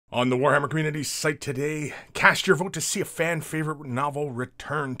On the Warhammer Community site today, cast your vote to see a fan favorite novel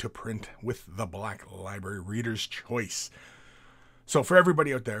return to print with the Black Library Reader's Choice. So for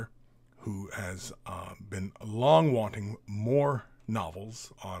everybody out there who has been long wanting more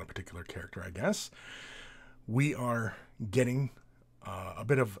novels on a particular character, I guess, we are getting a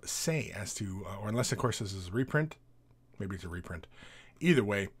bit of say as to, or unless of course this is a reprint, maybe it's a reprint. Either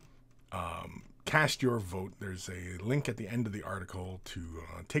way, cast your vote. There's a link at the end of the article to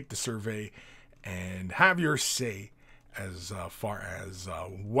take the survey and have your say as far as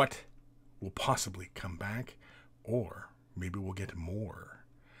what will possibly come back, or maybe we'll get more.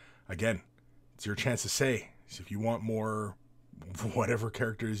 Again, it's your chance to say. So if you want more, whatever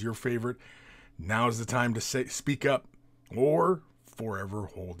character is your favorite, now's the time to speak up, or forever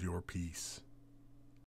hold your peace.